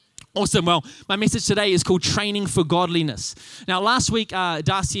Awesome. Well, my message today is called Training for Godliness. Now, last week,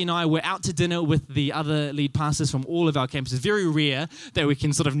 Darcy and I were out to dinner with the other lead pastors from all of our campuses. Very rare that we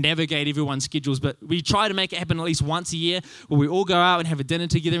can sort of navigate everyone's schedules, but we try to make it happen at least once a year where we all go out and have a dinner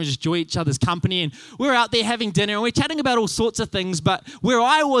together and just enjoy each other's company. And we're out there having dinner and we're chatting about all sorts of things, but where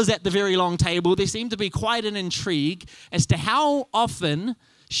I was at the very long table, there seemed to be quite an intrigue as to how often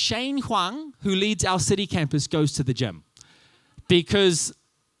Shane Huang, who leads our city campus, goes to the gym. Because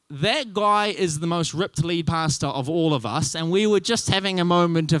that guy is the most ripped lead pastor of all of us, and we were just having a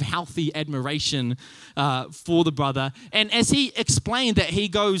moment of healthy admiration for the brother. And as he explained that he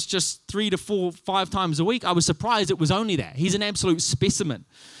goes just 3 to 4, 5 times a week, I was surprised it was only that. He's an absolute specimen.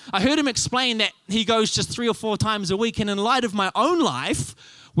 I heard him explain that he goes just 3 or 4 times a week, and in light of my own life,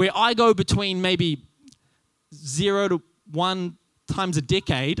 where I go between maybe 0 to 1 times a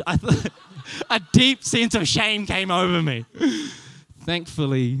decade, a deep sense of shame came over me.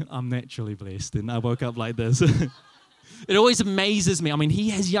 Thankfully, I'm naturally blessed, and I woke up like this. It always amazes me. I mean,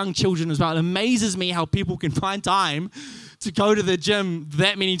 he has young children as well. It amazes me how people can find time to go to the gym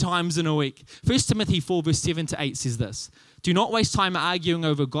that many times in a week. 1 Timothy 4, verse 7 to 8 says this: "Do not waste time arguing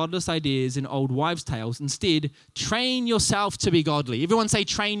over godless ideas and old wives' tales. Instead, train yourself to be godly." Everyone say,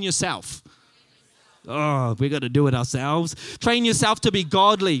 train yourself. Oh, we got to do it ourselves. Train yourself to be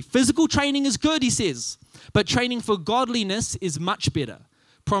godly. Physical training is good, he says, but training for godliness is much better,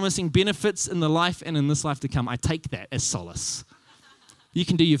 promising benefits in the life and in this life to come. I take that as solace. You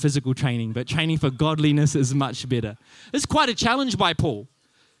can do your physical training, but training for godliness is much better. It's quite a challenge by Paul,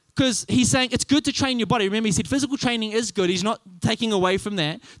 because he's saying it's good to train your body. Remember, he said physical training is good. He's not taking away from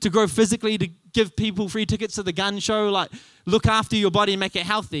that. To grow physically, to give people free tickets to the gun show, like look after your body and make it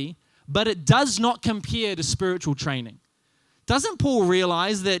healthy. But it does not compare to spiritual training. Doesn't Paul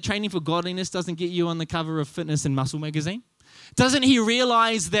realize that training for godliness doesn't get you on the cover of Fitness and Muscle magazine? Doesn't he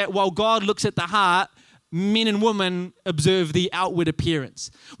realize that while God looks at the heart, men and women observe the outward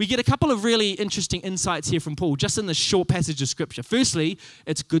appearance? We get a couple of really interesting insights here from Paul, just in this short passage of Scripture. Firstly,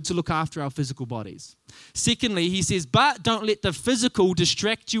 it's good to look after our physical bodies. Secondly, he says, but don't let the physical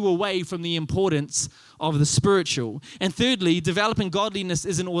distract you away from the importance of the spiritual. And thirdly, developing godliness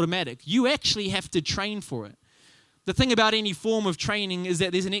isn't automatic. You actually have to train for it. The thing about any form of training is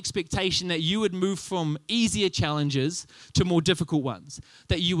that there's an expectation that you would move from easier challenges to more difficult ones,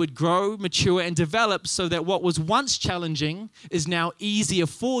 that you would grow, mature, and develop so that what was once challenging is now easier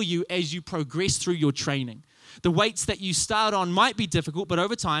for you as you progress through your training. The weights that you start on might be difficult, but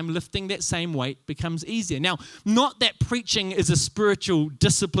over time, lifting that same weight becomes easier. Now, not that preaching is a spiritual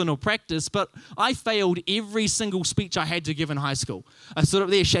discipline or practice, but I failed every single speech I had to give in high school. I stood up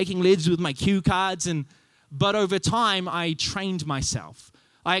there shaking legs with my cue cards, but over time, I trained myself.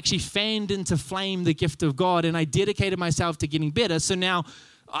 I actually fanned into flame the gift of God, and I dedicated myself to getting better. So now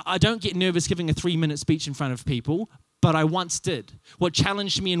I don't get nervous giving a 3-minute speech in front of people, but I once did. What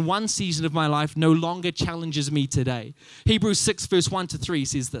challenged me in one season of my life no longer challenges me today. Hebrews 6, verse 1 to 3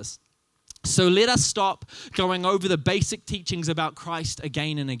 says this: "So let us stop going over the basic teachings about Christ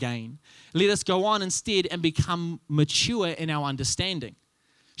again and again. Let us go on instead and become mature in our understanding.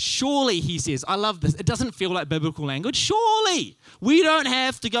 Surely," he says, I love this, it doesn't feel like biblical language. Surely we don't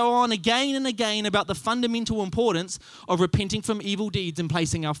have to go on again and again about the fundamental importance of repenting from evil deeds and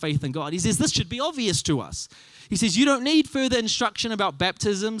placing our faith in God. He says this should be obvious to us. He says you don't need further instruction about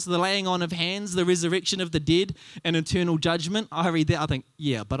baptisms, the laying on of hands, the resurrection of the dead, and eternal judgment. I read that, I think,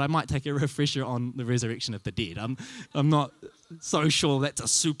 yeah, but I might take a refresher on the resurrection of the dead. I'm not so sure that's a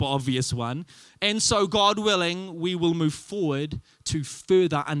super obvious one. And so, God willing, we will move forward to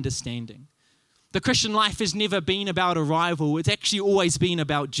further understanding. The Christian life has never been about arrival. It's actually always been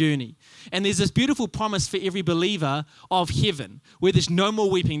about journey. And there's this beautiful promise for every believer of heaven, where there's no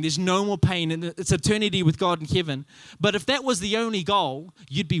more weeping, there's no more pain, and it's eternity with God in heaven. But if that was the only goal,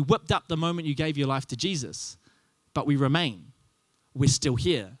 you'd be whipped up the moment you gave your life to Jesus. But we remain. We're still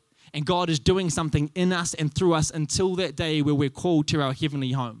here. And God is doing something in us and through us until that day where we're called to our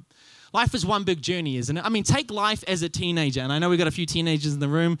heavenly home. Life is one big journey, isn't it? I mean, take life as a teenager. And I know we've got a few teenagers in the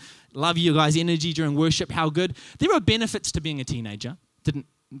room. Love you guys' energy during worship. How good. There are benefits to being a teenager.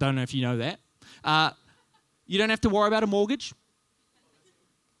 Don't know if you know that. You don't have to worry about a mortgage.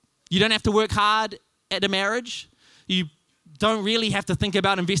 You don't have to work hard at a marriage. You don't really have to think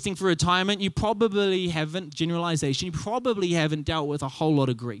about investing for retirement. You probably haven't, generalization, you probably haven't dealt with a whole lot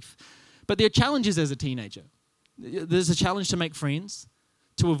of grief. But there are challenges as a teenager. There's a challenge to make friends,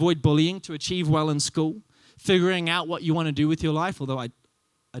 to avoid bullying, to achieve well in school, figuring out what you want to do with your life, although I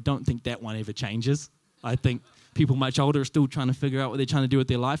don't think that one ever changes. I think people much older are still trying to figure out what they're trying to do with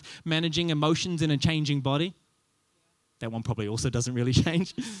their life. Managing emotions in a changing body. That one probably also doesn't really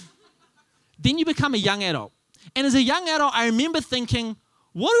change. Then you become a young adult. And as a young adult, I remember thinking,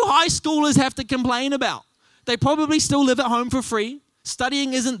 what do high schoolers have to complain about? They probably still live at home for free.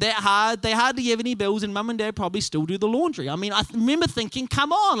 Studying isn't that hard. They hardly have any bills, and mum and dad probably still do the laundry. I mean, I remember thinking,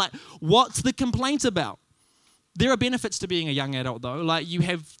 come on, like, what's the complaint about? There are benefits to being a young adult, though. Like, you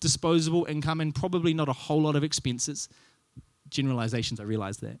have disposable income and probably not a whole lot of expenses. Generalizations, I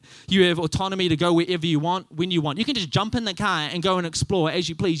realize that. You have autonomy to go wherever you want, when you want. You can just jump in the car and go and explore as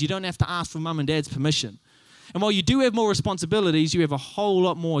you please. You don't have to ask for mum and dad's permission. And while you do have more responsibilities, you have a whole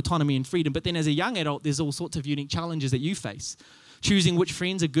lot more autonomy and freedom. But then as a young adult, there's all sorts of unique challenges that you face. Choosing which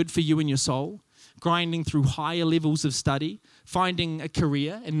friends are good for you and your soul, grinding through higher levels of study, finding a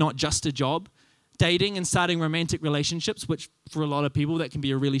career and not just a job, dating and starting romantic relationships, which for a lot of people, that can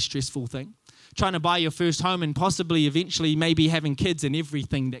be a really stressful thing. Trying to buy your first home and possibly eventually maybe having kids and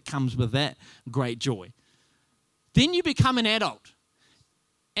everything that comes with that great joy. Then you become an adult.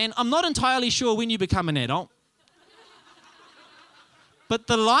 And I'm not entirely sure when you become an adult. But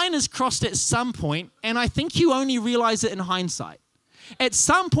the line is crossed at some point, and I think you only realize it in hindsight. At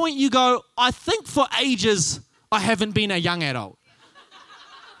some point you go, I think for ages I haven't been a young adult.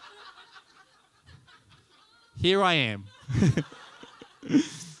 Here I am.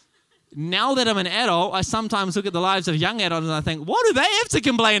 Now that I'm an adult, I sometimes look at the lives of young adults and I think, what do they have to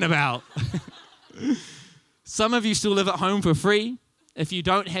complain about? Some of you still live at home for free. If you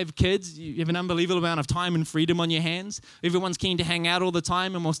don't have kids, you have an unbelievable amount of time and freedom on your hands. Everyone's keen to hang out all the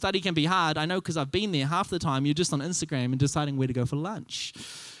time, and while study can be hard, I know because I've been there half the time, you're just on Instagram and deciding where to go for lunch.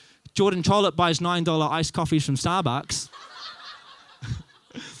 Jordan Chollett buys $9 iced coffees from Starbucks.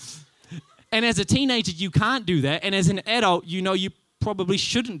 And as a teenager, you can't do that. And as an adult, you know you probably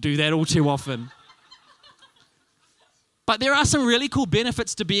shouldn't do that all too often. But there are some really cool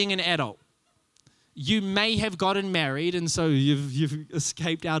benefits to being an adult. You may have gotten married, and so you've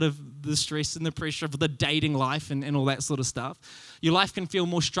escaped out of the stress and the pressure of the dating life and all that sort of stuff. Your life can feel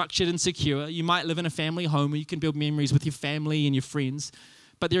more structured and secure. You might live in a family home where you can build memories with your family and your friends.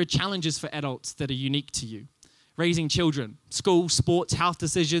 But there are challenges for adults that are unique to you. Raising children, school, sports, health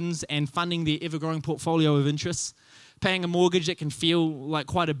decisions, and funding their ever-growing portfolio of interests. Paying a mortgage that can feel like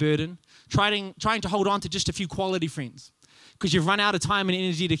quite a burden. Trying to hold on to just a few quality friends, because you've run out of time and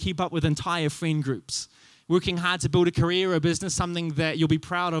energy to keep up with entire friend groups. Working hard to build a career or a business, something that you'll be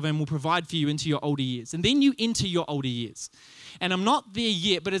proud of and will provide for you into your older years. And then you enter your older years. And I'm not there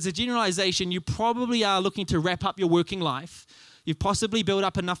yet, but as a generalization, you probably are looking to wrap up your working life. You've possibly built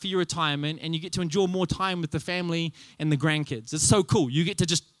up enough for your retirement, and you get to enjoy more time with the family and the grandkids. It's so cool. You get to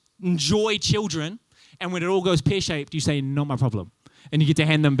just enjoy children, and when it all goes pear-shaped, you say, not my problem. And you get to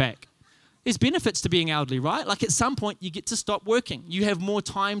hand them back. There's benefits to being elderly, right? Like at some point, you get to stop working. You have more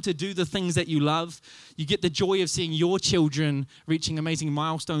time to do the things that you love. You get the joy of seeing your children reaching amazing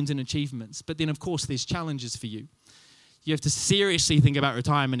milestones and achievements. But then, of course, there's challenges for you. You have to seriously think about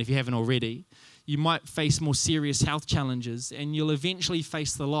retirement if you haven't already. You might face more serious health challenges, and you'll eventually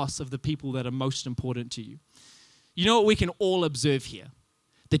face the loss of the people that are most important to you. You know what we can all observe here?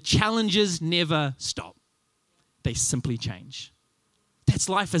 The challenges never stop. They simply change. That's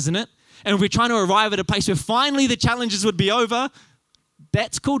life, isn't it? And if we're trying to arrive at a place where finally the challenges would be over,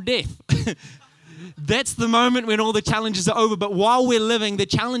 that's called death. That's the moment when all the challenges are over. But while we're living, the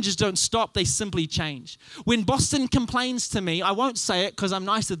challenges don't stop. They simply change. When Boston complains to me, I won't say it because I'm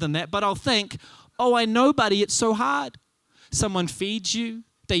nicer than that, but I'll think, oh, I know, buddy, it's so hard. Someone feeds you.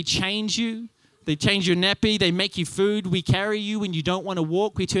 They change you. They change your nappy. They make you food. We carry you when you don't want to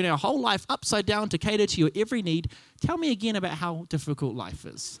walk. We turn our whole life upside down to cater to your every need. Tell me again about how difficult life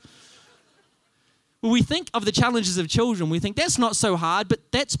is. When we think of the challenges of children, we think that's not so hard, but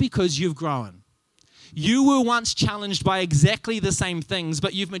that's because you've grown. You were once challenged by exactly the same things,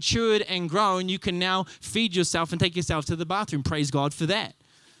 but you've matured and grown. You can now feed yourself and take yourself to the bathroom. Praise God for that.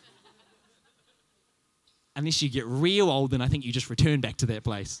 Unless you get real old, then I think you just return back to that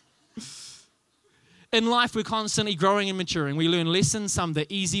place. In life, we're constantly growing and maturing. We learn lessons, some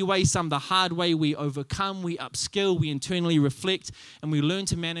the easy way, some the hard way. We overcome, we upskill, we internally reflect, and we learn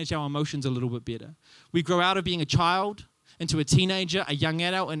to manage our emotions a little bit better. We grow out of being a child into a teenager, a young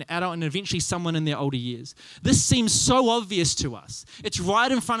adult, an adult, and eventually someone in their older years. This seems so obvious to us. It's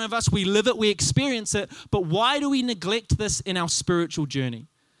right in front of us. We live it, we experience it, but why do we neglect this in our spiritual journey?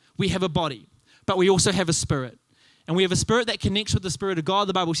 We have a body, but we also have a spirit. And we have a spirit that connects with the Spirit of God,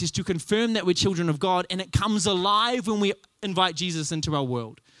 the Bible says, to confirm that we're children of God, and it comes alive when we invite Jesus into our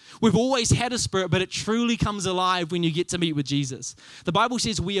world. We've always had a spirit, but it truly comes alive when you get to meet with Jesus. The Bible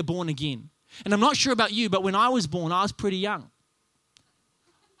says we are born again. And I'm not sure about you, but when I was born, I was pretty young.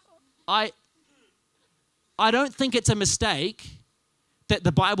 I don't think it's a mistake that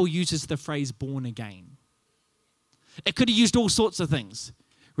the Bible uses the phrase born again. It could have used all sorts of things.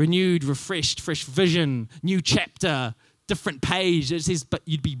 Renewed, refreshed, fresh vision, new chapter, different page. It says, but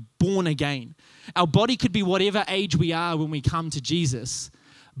you'd be born again. Our body could be whatever age we are when we come to Jesus,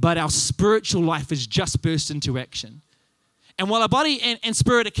 but our spiritual life has just burst into action. And while our body and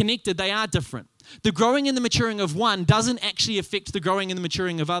spirit are connected, they are different. The growing and the maturing of one doesn't actually affect the growing and the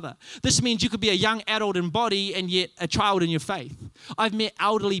maturing of other. This means you could be a young adult in body and yet a child in your faith. I've met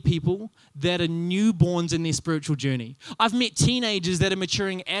elderly people that are newborns in their spiritual journey. I've met teenagers that are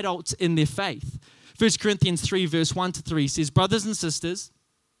maturing adults in their faith. 1 Corinthians 3 verse 1 to 3 says, brothers and sisters,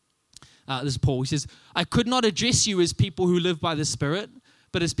 this is Paul, he says, I could not address you as people who live by the Spirit,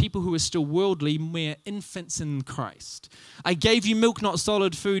 but as people who are still worldly, mere infants in Christ. I gave you milk, not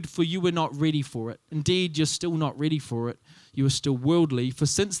solid food, for you were not ready for it. Indeed, you're still not ready for it. You are still worldly. For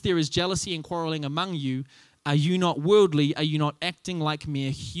since there is jealousy and quarreling among you, are you not worldly? Are you not acting like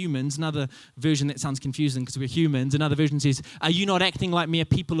mere humans? Another version that sounds confusing because we're humans. Another version says, are you not acting like mere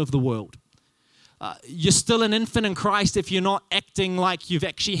people of the world? You're still an infant in Christ if you're not acting like you've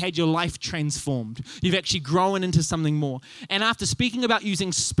actually had your life transformed. You've actually grown into something more. And after speaking about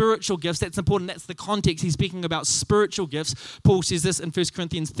using spiritual gifts, that's important. That's the context. He's speaking about spiritual gifts. Paul says this in 1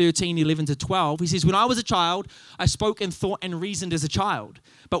 Corinthians 13, 11 to 12. He says, when I was a child, I spoke and thought and reasoned as a child.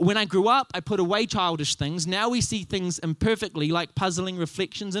 But when I grew up, I put away childish things. Now we see things imperfectly, like puzzling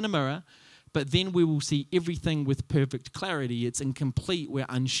reflections in a mirror. But then we will see everything with perfect clarity. It's incomplete. We're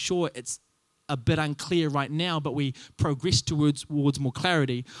unsure. It's a bit unclear right now, but we progress towards more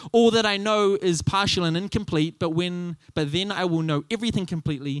clarity. All that I know is partial and incomplete, but then I will know everything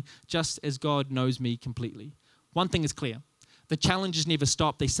completely, just as God knows me completely. One thing is clear. The challenges never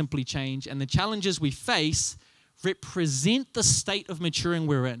stop, they simply change, and the challenges we face represent the state of maturing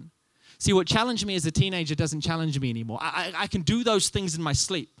we're in. See, what challenged me as a teenager doesn't challenge me anymore. I can do those things in my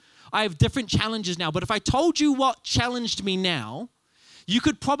sleep. I have different challenges now, but if I told you what challenged me now, you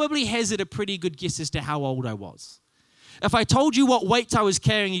could probably hazard a pretty good guess as to how old I was. If I told you what weights I was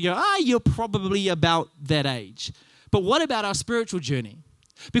carrying, you go, you're probably about that age. But what about our spiritual journey?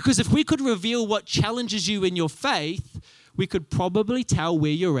 Because if we could reveal what challenges you in your faith, we could probably tell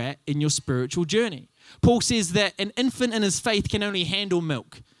where you're at in your spiritual journey. Paul says that an infant in his faith can only handle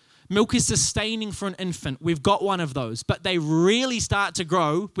milk. Milk is sustaining for an infant. We've got one of those, but they really start to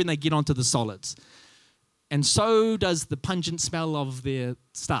grow when they get onto the solids. And so does the pungent smell of their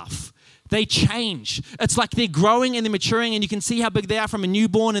stuff. They change. It's like they're growing and they're maturing, and you can see how big they are from a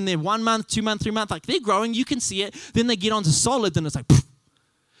newborn, and they're 1 month, 2 month, 3 month. Like they're growing, you can see it. Then they get onto solids, and it's like, poof.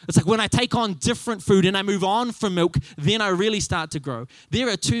 It's like when I take on different food and I move on from milk, then I really start to grow. There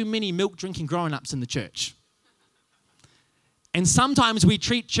are too many milk drinking grown-ups in the church. And sometimes we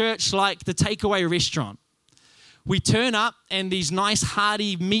treat church like the takeaway restaurant. We turn up and these nice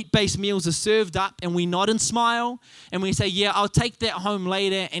hearty meat-based meals are served up, and we nod and smile and we say, yeah, I'll take that home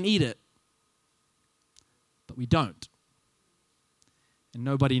later and eat it. But we don't. And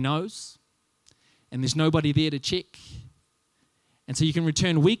nobody knows. And there's nobody there to check. And so you can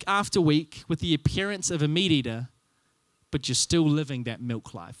return week after week with the appearance of a meat eater, but you're still living that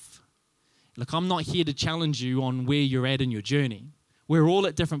milk life. Look, I'm not here to challenge you on where you're at in your journey. We're all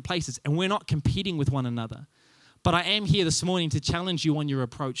at different places and we're not competing with one another. But I am here this morning to challenge you on your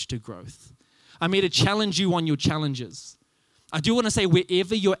approach to growth. I'm here to challenge you on your challenges. I do want to say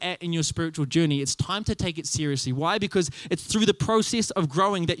wherever you're at in your spiritual journey, it's time to take it seriously. Why? Because it's through the process of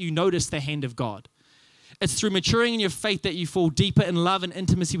growing that you notice the hand of God. It's through maturing in your faith that you fall deeper in love and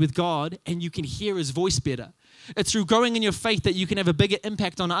intimacy with God, and you can hear his voice better. It's through growing in your faith that you can have a bigger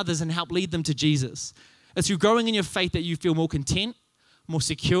impact on others and help lead them to Jesus. It's through growing in your faith that you feel more content, more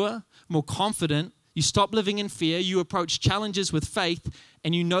secure, more confident. You stop living in fear, you approach challenges with faith,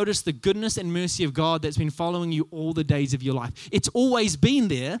 and you notice the goodness and mercy of God that's been following you all the days of your life. It's always been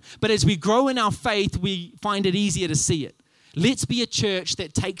there, but as we grow in our faith, we find it easier to see it. Let's be a church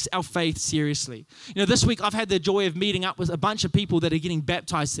that takes our faith seriously. You know, this week I've had the joy of meeting up with a bunch of people that are getting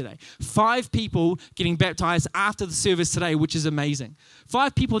baptized today. 5 people getting baptized after the service today, which is amazing.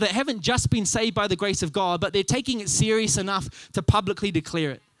 5 people that haven't just been saved by the grace of God, but they're taking it serious enough to publicly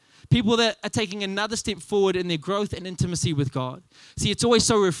declare it. People that are taking another step forward in their growth and intimacy with God. See, it's always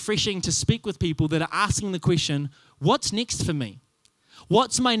so refreshing to speak with people that are asking the question, what's next for me?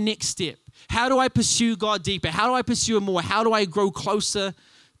 What's my next step? How do I pursue God deeper? How do I pursue Him more? How do I grow closer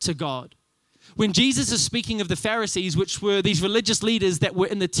to God? When Jesus is speaking of the Pharisees, which were these religious leaders that were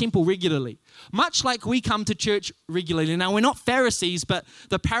in the temple regularly, much like we come to church regularly. Now, we're not Pharisees, but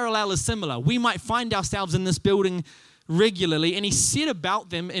the parallel is similar. We might find ourselves in this building regularly, and he said about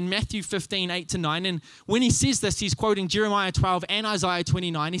them in Matthew 15, 8-9, and when he says this, he's quoting Jeremiah 12 and Isaiah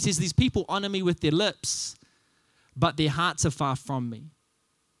 29. He says, these people honor me with their lips, but their hearts are far from me.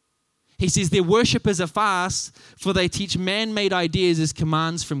 He says, their worshippers are fast, for they teach man-made ideas as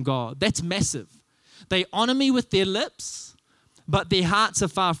commands from God. That's massive. They honor me with their lips, but their hearts are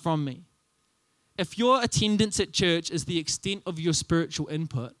far from me. If your attendance at church is the extent of your spiritual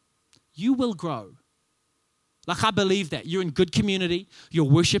input, you will grow. Like, I believe that. You're in good community, you're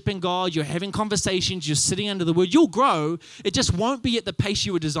worshiping God, you're having conversations, you're sitting under the word. You'll grow. It just won't be at the pace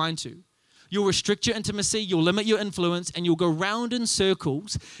you were designed to. You'll restrict your intimacy, you'll limit your influence, and you'll go round in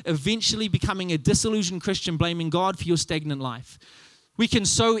circles, eventually becoming a disillusioned Christian, blaming God for your stagnant life. We can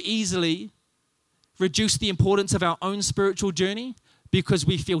so easily reduce the importance of our own spiritual journey because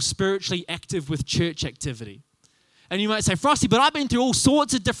we feel spiritually active with church activity. And you might say, Frosty, but I've been through all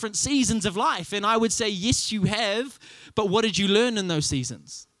sorts of different seasons of life. And I would say, yes, you have. But what did you learn in those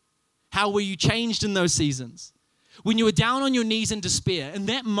seasons? How were you changed in those seasons? When you were down on your knees in despair, in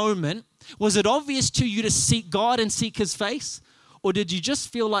that moment, was it obvious to you to seek God and seek his face? Or did you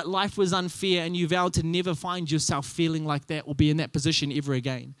just feel like life was unfair and you vowed to never find yourself feeling like that or be in that position ever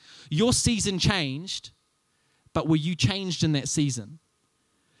again? Your season changed, but were you changed in that season?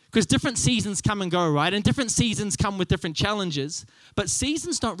 Because different seasons come and go, right? And different seasons come with different challenges. But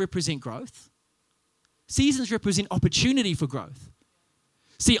seasons don't represent growth. Seasons represent opportunity for growth.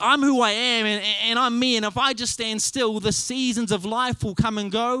 See, I'm who I am and I'm me. And if I just stand still, the seasons of life will come and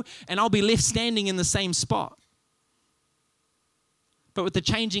go and I'll be left standing in the same spot. But with the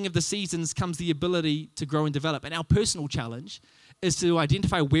changing of the seasons comes the ability to grow and develop. And our personal challenge is to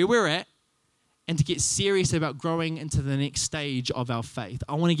identify where we're at and to get serious about growing into the next stage of our faith.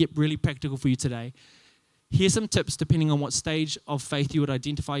 I want to get really practical for you today. Here's some tips depending on what stage of faith you would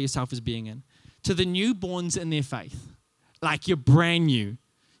identify yourself as being in. To the newborns in their faith, like you're brand new.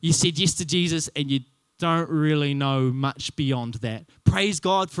 You said yes to Jesus and you don't really know much beyond that. Praise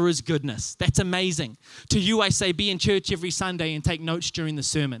God for his goodness. That's amazing. To you, I say, be in church every Sunday and take notes during the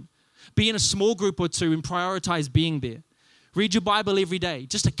sermon. Be in a small group or two and prioritize being there. Read your Bible every day,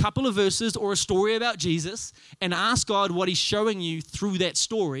 just a couple of verses or a story about Jesus, and ask God what he's showing you through that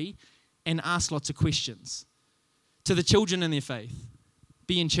story, and ask lots of questions. To the children in their faith,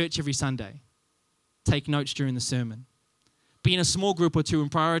 be in church every Sunday. Take notes during the sermon. Be in a small group or two and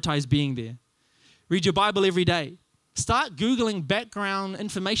prioritize being there. Read your Bible every day. Start Googling background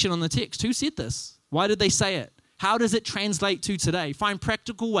information on the text. Who said this? Why did they say it? How does it translate to today? Find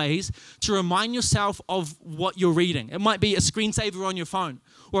practical ways to remind yourself of what you're reading. It might be a screensaver on your phone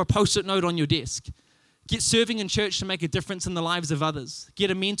or a post-it note on your desk. Get serving in church to make a difference in the lives of others. Get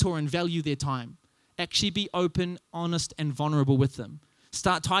a mentor and value their time. Actually be open, honest, and vulnerable with them.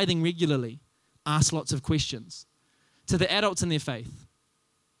 Start tithing regularly. Ask lots of questions. To the adults in their faith,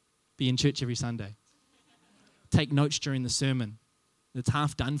 be in church every Sunday. Take notes during the sermon. It's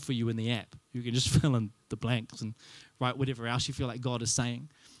half done for you in the app. You can just fill in the blanks and write whatever else you feel like God is saying.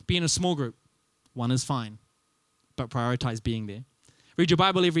 Be in a small group. One is fine, but prioritize being there. Read your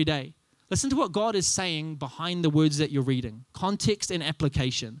Bible every day. Listen to what God is saying behind the words that you're reading. Context and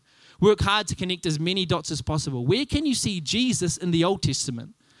application. Work hard to connect as many dots as possible. Where can you see Jesus in the Old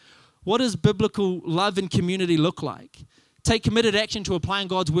Testament? What does biblical love and community look like? Take committed action to applying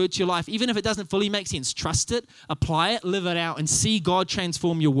God's word to your life, even if it doesn't fully make sense. Trust it, apply it, live it out, and see God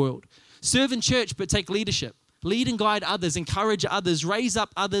transform your world. Serve in church, but take leadership. Lead and guide others, encourage others, raise up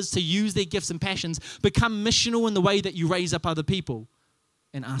others to use their gifts and passions. Become missional in the way that you raise up other people,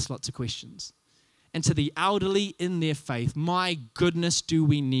 and ask lots of questions. And to the elderly in their faith, my goodness, do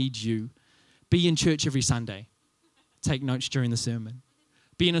we need you. Be in church every Sunday. Take notes during the sermon.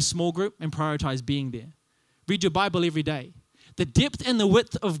 Be in a small group and prioritize being there. Read your Bible every day. The depth and the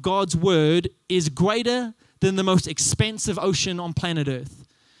width of God's word is greater than the most expansive ocean on planet Earth.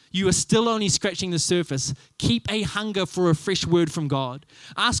 You are still only scratching the surface. Keep a hunger for a fresh word from God.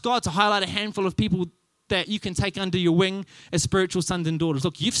 Ask God to highlight a handful of people that you can take under your wing as spiritual sons and daughters.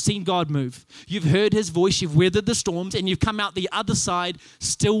 Look, you've seen God move. You've heard his voice. You've weathered the storms, and you've come out the other side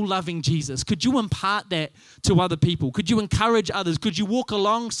still loving Jesus. Could you impart that to other people? Could you encourage others? Could you walk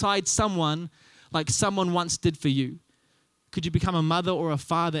alongside someone like someone once did for you? Could you become a mother or a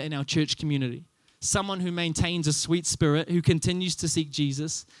father in our church community? Someone who maintains a sweet spirit, who continues to seek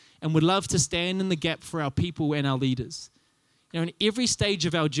Jesus, and would love to stand in the gap for our people and our leaders. You know, in every stage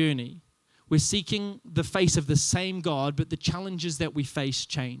of our journey, we're seeking the face of the same God, but the challenges that we face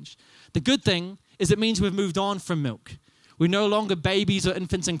change. The good thing is it means we've moved on from milk. We're no longer babies or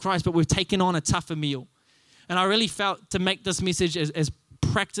infants in Christ, but we've taken on a tougher meal. And I really felt to make this message as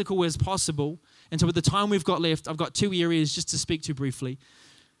practical as possible And so with the time we've got left, I've got 2 areas just to speak to briefly.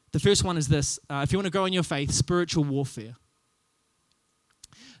 The first one is this. If you want to grow in your faith, spiritual warfare.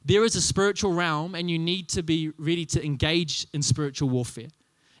 There is a spiritual realm, and you need to be ready to engage in spiritual warfare.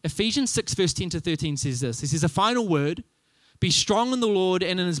 Ephesians 6, verse 10 to 13 says this. It says, a final word, be strong in the Lord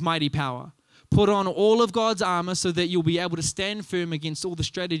and in his mighty power. Put on all of God's armor so that you'll be able to stand firm against all the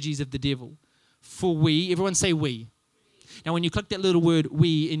strategies of the devil. For we, everyone say we. Now, when you click that little word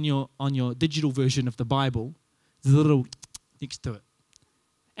we on your digital version of the Bible, there's a little next to it.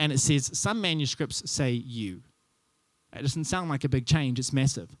 And it says, some manuscripts say you. It doesn't sound like a big change. It's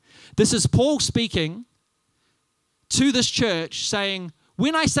massive. This is Paul speaking to this church saying,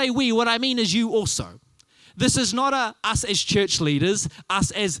 when I say we, what I mean is you also. This is not us as church leaders,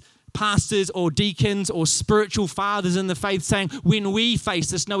 us as pastors or deacons or spiritual fathers in the faith saying, when we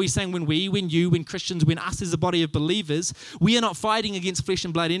face this. No, he's saying when you, when Christians, when us as a body of believers, we are not fighting against flesh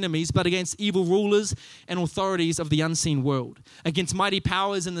and blood enemies, but against evil rulers and authorities of the unseen world, against mighty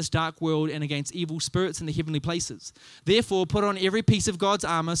powers in this dark world, and against evil spirits in the heavenly places. Therefore, put on every piece of God's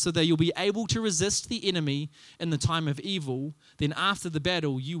armor so that you'll be able to resist the enemy in the time of evil. Then after the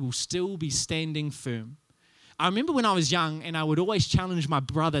battle, you will still be standing firm. I remember when I was young, and I would always challenge my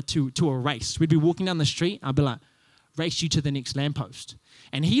brother to a race. We'd be walking down the street, I'd be like, race you to the next lamppost.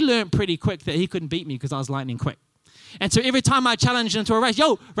 And he learned pretty quick that he couldn't beat me because I was lightning quick. And so every time I challenged him to a race,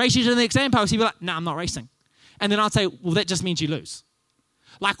 race you to the next lamppost, he'd be like, nah, I'm not racing. And then I'd say, well, that just means you lose.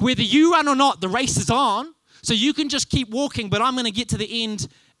 Like whether you run or not, the race is on, so you can just keep walking, but I'm going to get to the end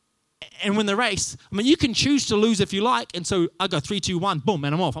and win the race. I mean, you can choose to lose if you like, and so I go 3, 2, 1, boom,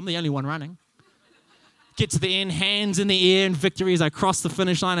 and I'm off. I'm the only one running. Get to the end, hands in the air in victory as I cross the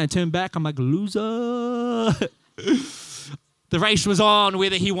finish line. I turn back. I'm like, loser. The race was on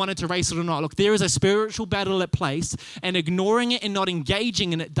whether he wanted to race it or not. Look, there is a spiritual battle at place, and ignoring it and not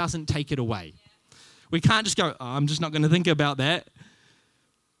engaging in it doesn't take it away. We can't just go, I'm just not going to think about that.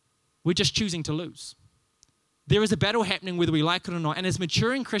 We're just choosing to lose. There is a battle happening whether we like it or not. And as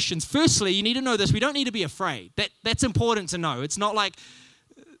maturing Christians, firstly, you need to know this. We don't need to be afraid. That's important to know. It's not like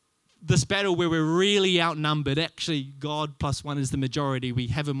this battle where we're really outnumbered. Actually, God plus one is the majority. We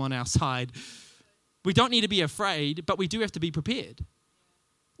have him on our side. We don't need to be afraid, but we do have to be prepared.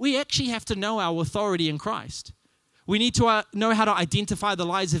 We actually have to know our authority in Christ. We need to know how to identify the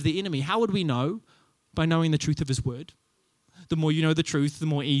lies of the enemy. How would we know? By knowing the truth of his word. The more you know the truth, the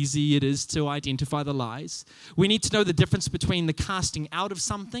more easy it is to identify the lies. We need to know the difference between the casting out of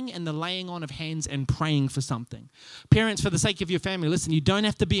something and the laying on of hands and praying for something. Parents, for the sake of your family, listen, you don't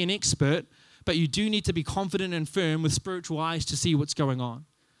have to be an expert, but you do need to be confident and firm with spiritual eyes to see what's going on.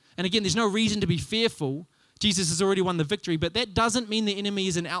 And again, there's no reason to be fearful. Jesus has already won the victory, but that doesn't mean the enemy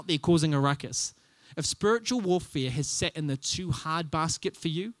isn't out there causing a ruckus. If spiritual warfare has sat in the too hard basket for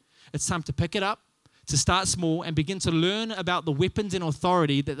you, it's time to pick it up, to start small and begin to learn about the weapons and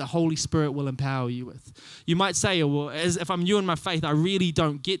authority that the Holy Spirit will empower you with. You might say, well, as if I'm new in my faith, I really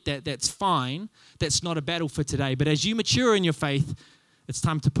don't get that. That's fine. That's not a battle for today. But as you mature in your faith, it's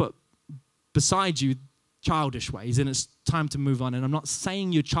time to put beside you childish ways, and it's time to move on. And I'm not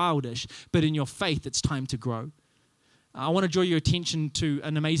saying you're childish, but in your faith, it's time to grow. I want to draw your attention to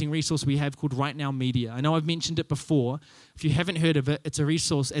an amazing resource we have called Right Now Media. I know I've mentioned it before. If you haven't heard of it, it's a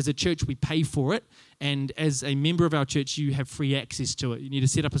resource. As a church, we pay for it. And as a member of our church, you have free access to it. You need to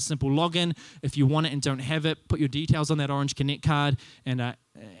set up a simple login. If you want it and don't have it, put your details on that orange Connect card. And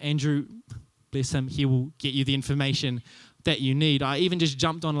Andrew, bless him, he will get you the information that you need. I even just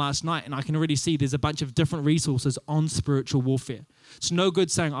jumped on last night, and I can already see there's a bunch of different resources on spiritual warfare. It's no good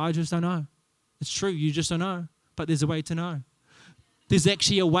saying, I just don't know. It's true, you just don't know. But there's a way to know. There's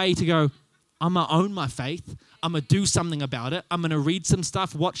actually a way to go, I'm going to own my faith. I'm going to do something about it. I'm going to read some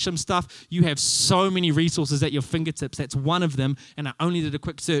stuff, watch some stuff. You have so many resources at your fingertips. That's one of them. And I only did a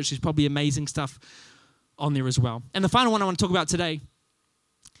quick search. There's probably amazing stuff on there as well. And the final one I want to talk about today,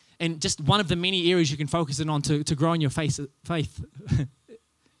 and just one of the many areas you can focus in on to grow in your faith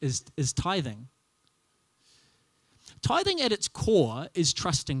is tithing. Tithing at its core is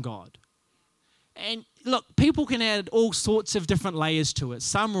trusting God. And look, people can add all sorts of different layers to it,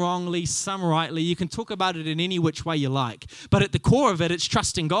 some wrongly, some rightly. You can talk about it in any which way you like. But at the core of it, it's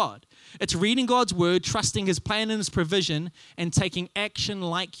trusting God. It's reading God's word, trusting his plan and his provision, and taking action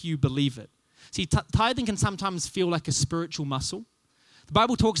like you believe it. See, tithing can sometimes feel like a spiritual muscle. The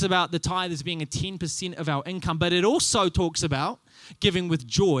Bible talks about the tithe as being a 10% of our income, but it also talks about giving with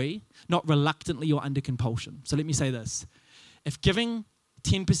joy, not reluctantly or under compulsion. So let me say this. If giving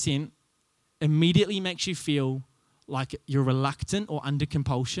 10% immediately makes you feel like you're reluctant or under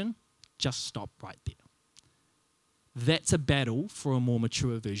compulsion, just stop right there. That's a battle for a more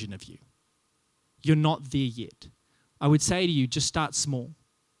mature version of you. you're not there yet. I would say to you, just start small.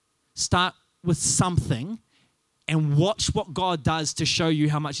 Start with something and watch what God does to show you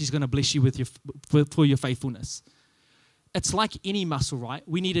how much he's going to bless you for your faithfulness. It's like any muscle, right?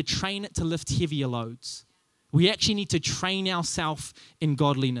 We need to train it to lift heavier loads. We actually need to train ourselves in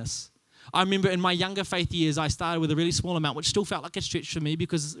godliness. I remember in my younger faith years, I started with a really small amount, which still felt like a stretch for me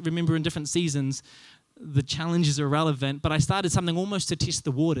because remember in different seasons, the challenges are relevant, but I started something almost to test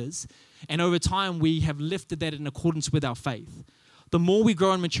the waters. And over time, we have lifted that in accordance with our faith. The more we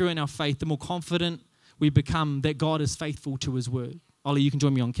grow and mature in our faith, the more confident we become that God is faithful to his word. Ollie, you can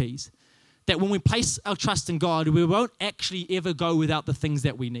join me on keys. That when we place our trust in God, we won't actually ever go without the things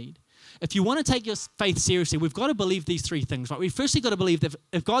that we need. If you want to take your faith seriously, we've got to believe these three things, right? We've firstly got to believe that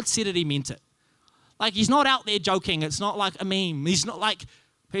if God said it, he meant it. Like, he's not out there joking. It's not like a meme. He's not like,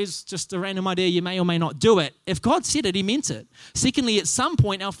 here's just a random idea, you may or may not do it. If God said it, he meant it. Secondly, at some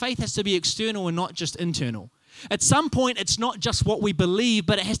point, our faith has to be external and not just internal. At some point, it's not just what we believe,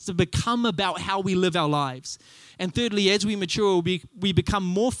 but it has to become about how we live our lives. And thirdly, as we mature, we become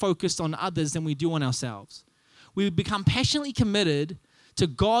more focused on others than we do on ourselves. We become passionately committed to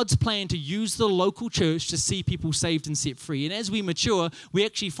God's plan to use the local church to see people saved and set free. And as we mature, we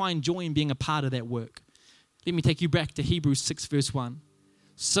actually find joy in being a part of that work. Let me take you back to Hebrews 6 verse 1.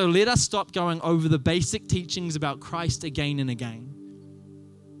 So let us stop going over the basic teachings about Christ again and again.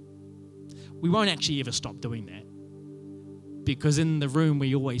 We won't actually ever stop doing that because in the room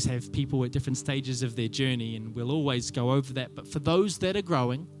we always have people at different stages of their journey and we'll always go over that. But for those that are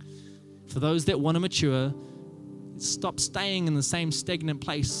growing, for those that want to mature, stop staying in the same stagnant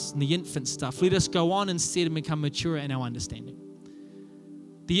place in the infant stuff. Let us go on instead and become mature in our understanding.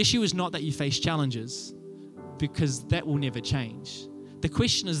 The issue is not that you face challenges because that will never change. The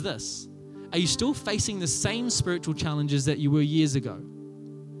question is this: are you still facing the same spiritual challenges that you were years ago?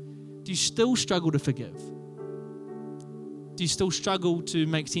 Do you still struggle to forgive? Do you still struggle to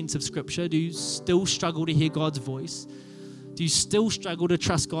make sense of Scripture? Do you still struggle to hear God's voice? Do you still struggle to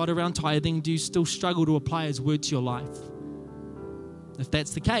trust God around tithing? Do you still struggle to apply his word to your life? If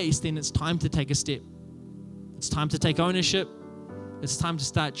that's the case, then it's time to take a step. It's time to take ownership. It's time to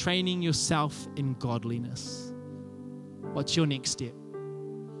start training yourself in godliness. What's your next step?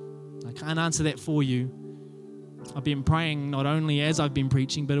 I can't answer that for you. I've been praying not only as I've been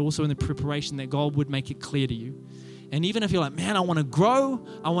preaching, but also in the preparation that God would make it clear to you. And even if you're like, man, I want to grow,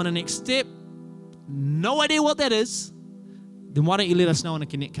 I want a next step, no idea what that is, then why don't you let us know on a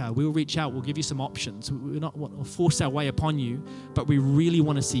Connect card? We'll reach out, we'll give you some options. We're not want to force our way upon you, but we really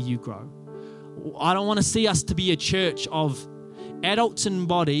want to see you grow. I don't want to see us to be a church of adults in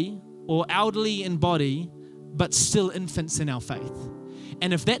body or elderly in body, but still infants in our faith.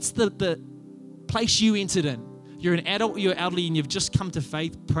 And if that's the place you entered in, you're an adult, you're elderly, and you've just come to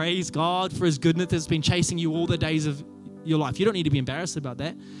faith, praise God for his goodness that's been chasing you all the days of your life. You don't need to be embarrassed about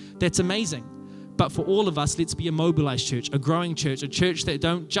that. That's amazing. But for all of us, let's be a mobilized church, a growing church, a church that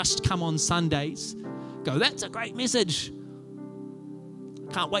don't just come on Sundays, go, that's a great message.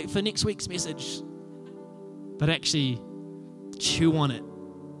 Can't wait for next week's message. But actually chew on it.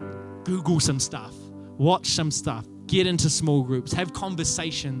 Google some stuff. Watch some stuff. Get into small groups, have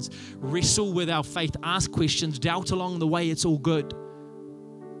conversations, wrestle with our faith, ask questions, doubt along the way. It's all good.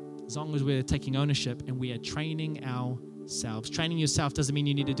 As long as we're taking ownership and we are training ourselves. Training yourself doesn't mean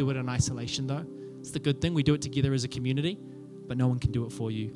you need to do it in isolation, though. It's the good thing. We do it together as a community, but no one can do it for you